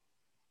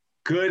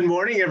Good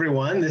morning,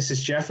 everyone. This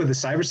is Jeff with the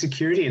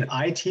Cybersecurity and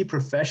IT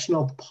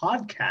Professional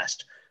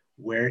Podcast,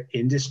 where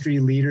industry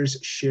leaders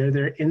share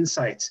their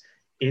insights.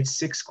 It's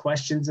 6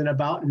 questions in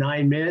about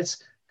 9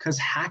 minutes because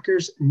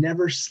hackers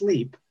never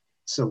sleep.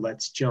 So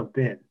let's jump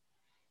in.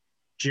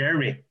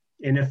 Jeremy,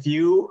 in a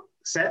few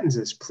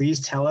sentences, please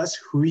tell us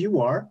who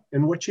you are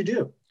and what you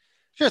do.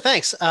 Sure,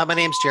 thanks. My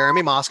name's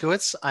Jeremy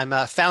Moskowitz. I'm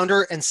a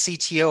founder and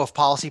CTO of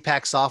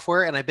PolicyPak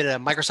software, and I've been a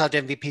Microsoft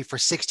MVP for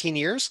 16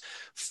 years,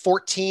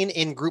 14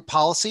 in group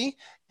policy,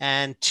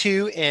 and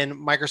 2 in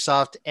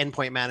Microsoft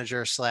Endpoint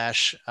Manager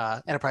slash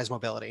enterprise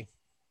mobility.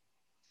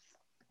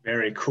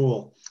 Very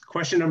cool.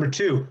 Question number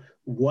 2.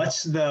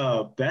 What's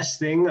the best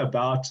thing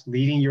about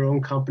leading your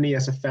own company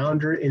as a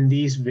founder in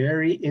these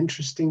very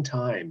interesting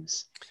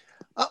times?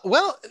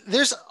 Well,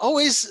 there's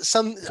always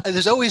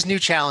new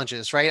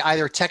challenges, right?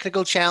 Either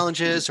technical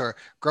challenges or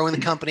growing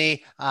the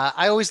company.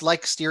 I always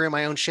like steering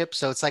my own ship,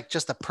 so it's like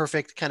just the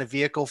perfect kind of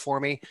vehicle for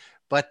me.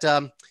 But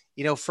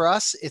for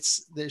us,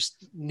 there's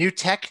new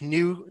tech,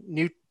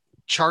 new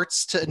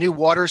charts to new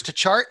waters to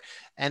chart,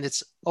 and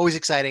it's always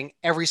exciting.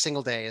 Every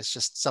single day is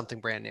just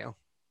something brand new.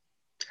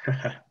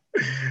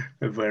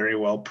 Very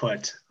well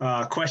put.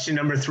 Question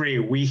number 3.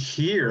 We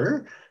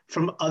hear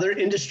from other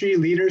industry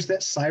leaders that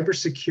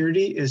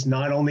cybersecurity is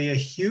not only a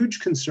huge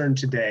concern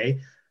today,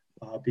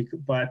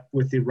 but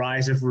with the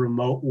rise of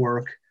remote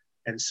work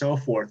and so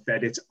forth,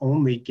 that it's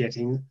only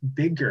getting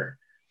bigger.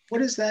 What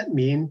does that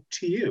mean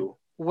to you?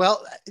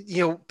 Well,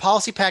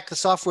 PolicyPak, the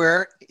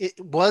software, it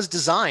was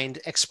designed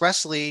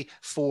expressly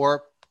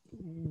for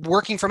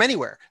working from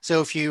anywhere.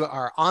 So if you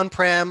are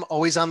on-prem,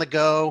 always on the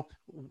go,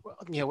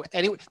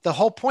 the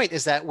whole point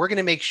is that we're going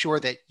to make sure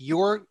that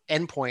your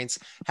endpoints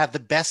have the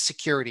best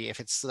security.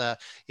 If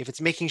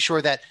it's making sure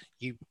that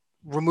you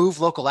remove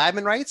local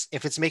admin rights,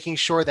 if it's making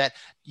sure that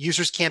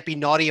users can't be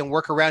naughty and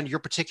work around your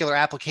particular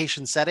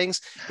application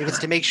settings, if it's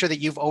to make sure that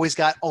you've always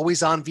got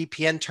always on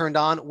VPN turned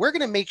on, we're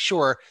going to make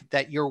sure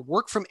that your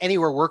work from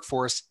anywhere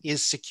workforce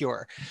is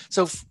secure.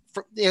 So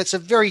it's a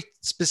very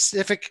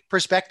specific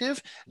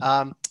perspective,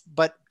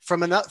 but from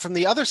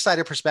the other side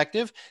of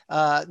perspective,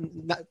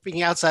 not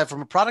being outside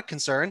from a product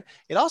concern,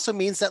 it also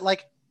means that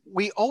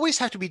we always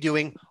have to be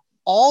doing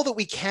all that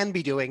we can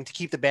be doing to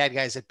keep the bad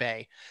guys at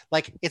bay.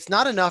 It's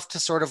not enough to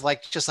sort of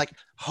just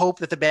hope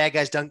that the bad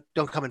guys don't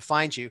come and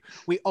find you.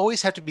 We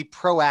always have to be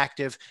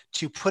proactive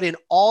to put in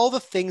all the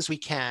things we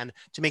can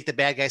to make the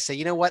bad guys say,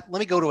 you know what, let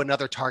me go to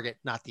another target,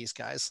 not these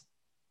guys.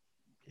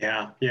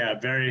 Yeah,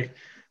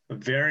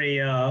 very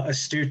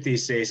astute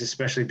these days,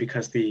 especially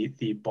because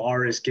the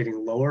bar is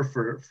getting lower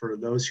for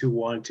those who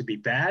want to be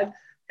bad,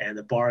 and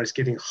the bar is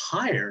getting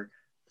higher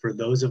for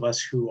those of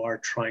us who are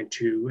trying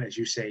to, as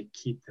you say,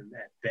 keep them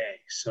at bay.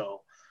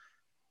 So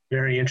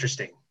very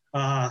interesting.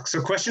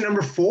 So question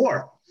number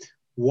 4,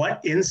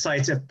 what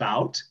insights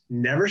about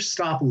Never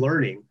Stop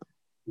Learning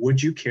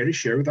would you care to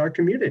share with our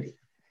community?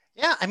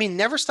 Yeah, I mean,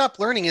 never stop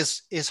learning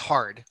is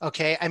hard.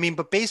 Okay, I mean,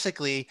 but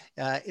basically,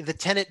 the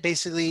tenet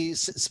basically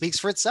speaks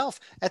for itself.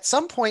 At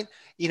some point,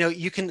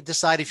 you can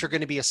decide if you're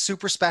going to be a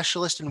super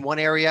specialist in one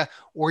area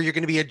or you're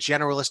going to be a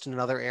generalist in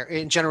another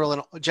area.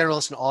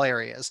 Generalist in all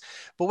areas.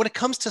 But when it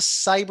comes to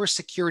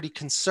cybersecurity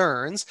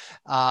concerns,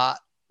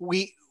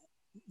 we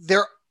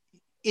there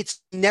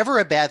it's never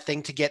a bad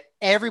thing to get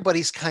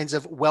everybody's kinds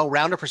of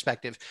well-rounded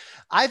perspective.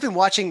 I've been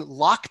watching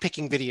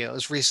lock-picking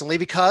videos recently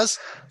because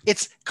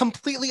it's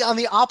completely on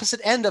the opposite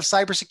end of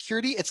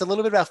cybersecurity. It's a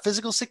little bit about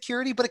physical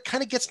security, but it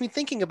kind of gets me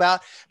thinking about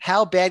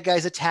how bad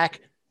guys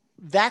attack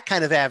that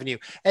kind of avenue.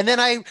 And then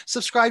I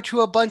subscribe to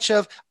a bunch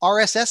of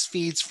RSS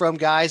feeds from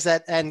guys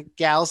and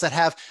gals that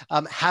have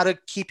how to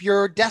keep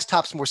your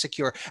desktops more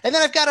secure. And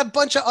then I've got a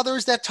bunch of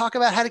others that talk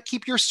about how to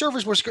keep your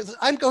servers more secure.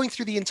 I'm going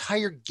through the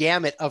entire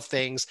gamut of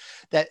things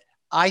that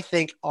I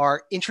think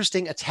are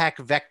interesting attack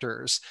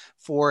vectors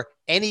for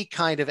any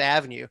kind of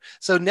avenue.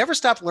 So never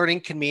stop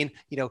learning can mean,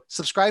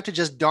 subscribe to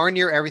just darn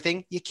near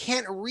everything. You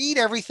can't read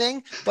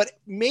everything, but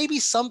maybe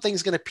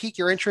something's going to pique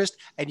your interest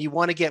and you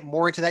want to get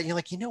more into that. And you're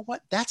like, you know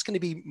what? That's going to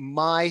be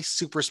my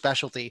super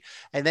specialty.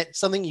 And that's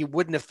something you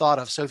wouldn't have thought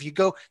of. So if you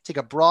go take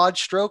a broad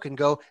stroke and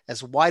go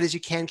as wide as you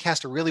can,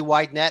 cast a really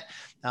wide net.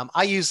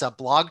 I use a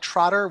blog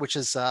trotter, which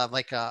is an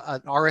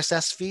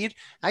RSS feed.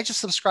 I just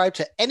subscribe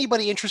to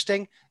anybody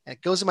interesting and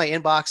it goes in my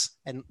inbox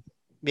and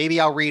maybe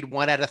I'll read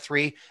 1 out of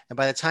 3. And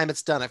by the time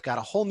it's done, I've got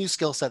a whole new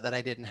skill set that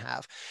I didn't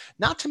have.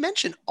 Not to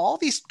mention all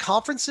these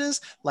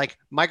conferences like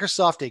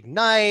Microsoft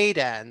Ignite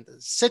and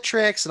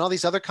Citrix and all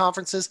these other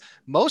conferences.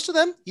 Most of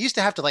them used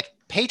to have to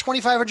pay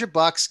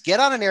 $2,500, get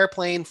on an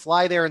airplane,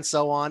 fly there and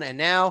so on. And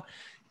now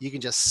you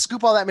can just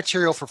scoop all that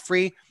material for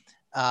free.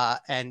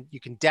 And you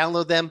can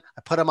download them.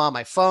 I put them on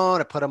my phone.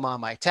 I put them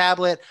on my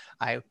tablet.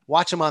 I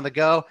watch them on the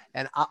go.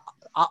 And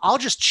I'll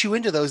just chew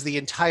into those the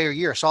entire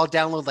year. So I'll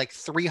download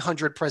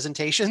 300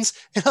 presentations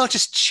and I'll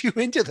just chew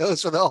into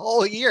those for the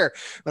whole year.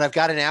 When I've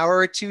got an hour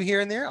or 2 here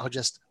and there, I'll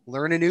just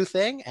learn a new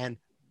thing and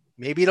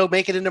maybe it'll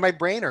make it into my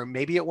brain or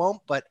maybe it won't,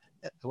 but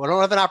I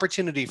don't have an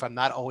opportunity if I'm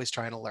not always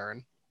trying to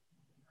learn.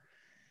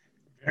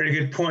 Very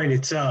good point.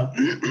 It's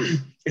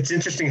it's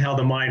interesting how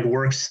the mind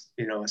works,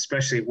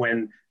 especially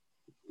when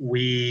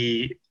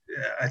we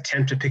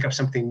attempt to pick up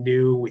something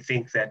new. We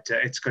think that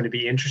it's going to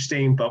be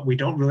interesting, but we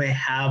don't really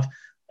have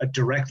a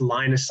direct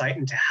line of sight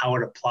into how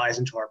it applies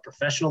into our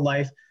professional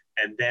life.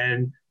 And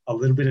then a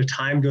little bit of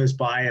time goes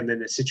by, and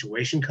then a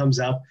situation comes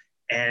up,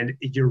 and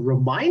you're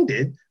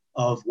reminded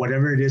of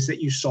whatever it is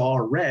that you saw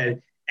or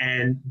read.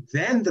 And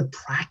then the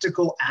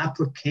practical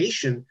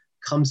application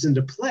comes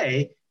into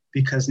play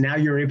because now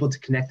you're able to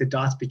connect the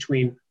dots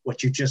between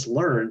what you just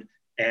learned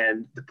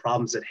and the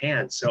problems at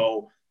hand.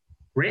 So,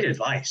 great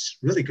advice,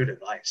 really good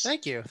advice.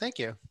 Thank you. Thank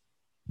you.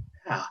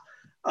 Yeah.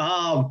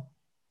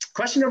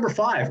 Question number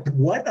 5,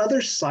 what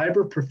other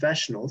cyber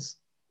professionals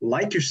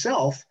like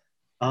yourself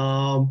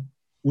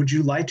would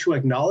you like to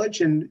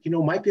acknowledge and,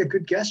 might be a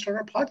good guest on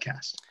our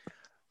podcast?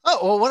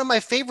 Oh, well, one of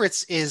my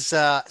favorites is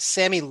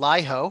Sami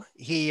Laiho.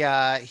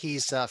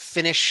 He's a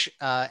Finnish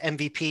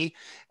MVP.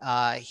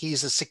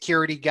 He's a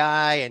security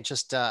guy, and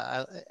just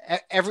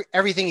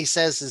everything he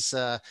says is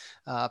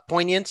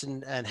poignant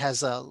and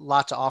has a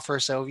lot to offer.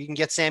 So if you can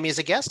get Sami as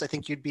a guest, I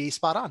think you'd be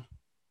spot on.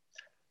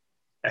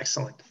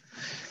 Excellent.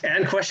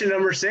 And question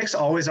number 6,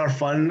 always our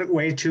fun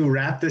way to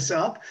wrap this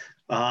up.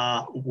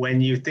 When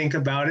you think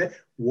about it,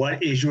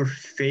 what is your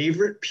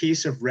favorite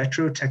piece of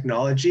retro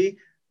technology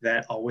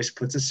that always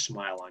puts a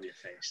smile on your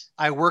face?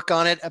 I work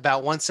on it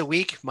about once a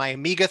week. My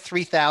Amiga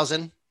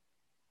 3000,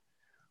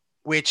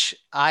 which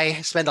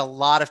I spend a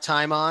lot of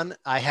time on.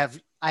 I have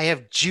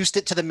juiced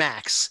it to the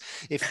max.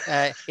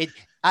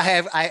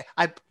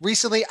 I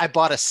recently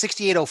bought a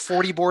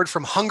 6840 board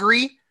from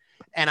Hungary,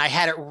 and I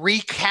had it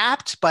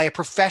recapped by a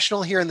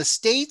professional here in the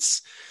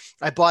States.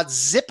 I bought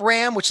zip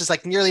RAM, which is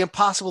like nearly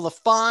impossible to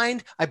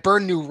find. I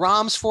burned new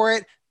ROMs for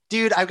it.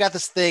 Dude, I've got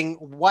this thing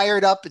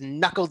wired up and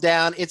knuckled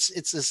down. It's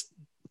as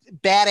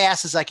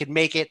badass as I could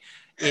make it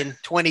in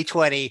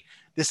 2020.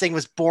 This thing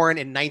was born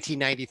in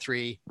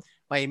 1993.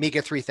 My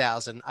Amiga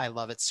 3000. I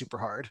love it super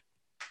hard.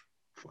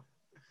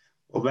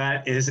 Well,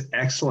 that is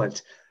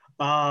excellent.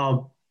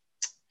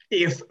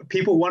 If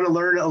people want to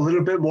learn a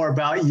little bit more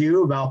about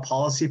you, about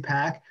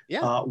PolicyPak,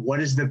 what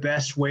is the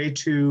best way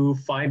to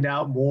find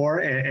out more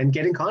and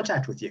get in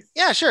contact with you?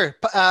 Yeah, sure.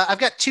 I've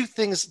got two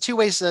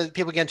ways that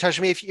people get in touch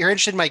with me. If you're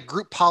interested in my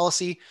group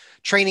policy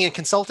training and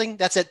consulting,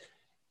 that's at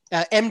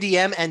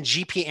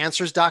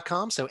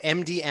mdmandgpanswers.com. So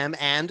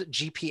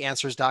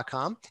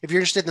mdmandgpanswers.com. If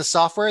you're interested in the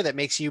software that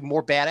makes you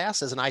more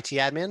badass as an IT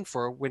admin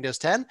for Windows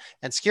 10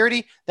 and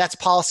security, that's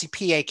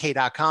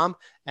policypak.com.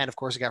 And of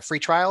course, I got free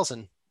trials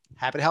and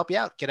happy to help you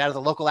out. Get out of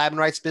the local admin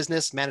rights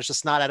business, manage the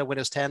snot out of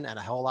Windows 10, and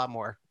a whole lot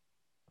more.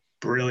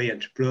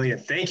 Brilliant.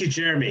 Thank you,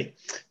 Jeremy.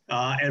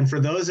 And for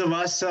those of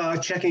us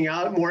checking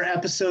out more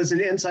episodes and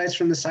insights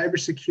from the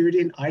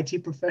Cybersecurity and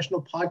IT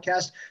Professional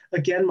Podcast,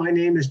 again, my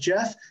name is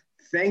Jeff.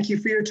 Thank you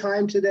for your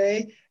time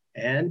today,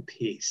 and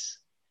peace.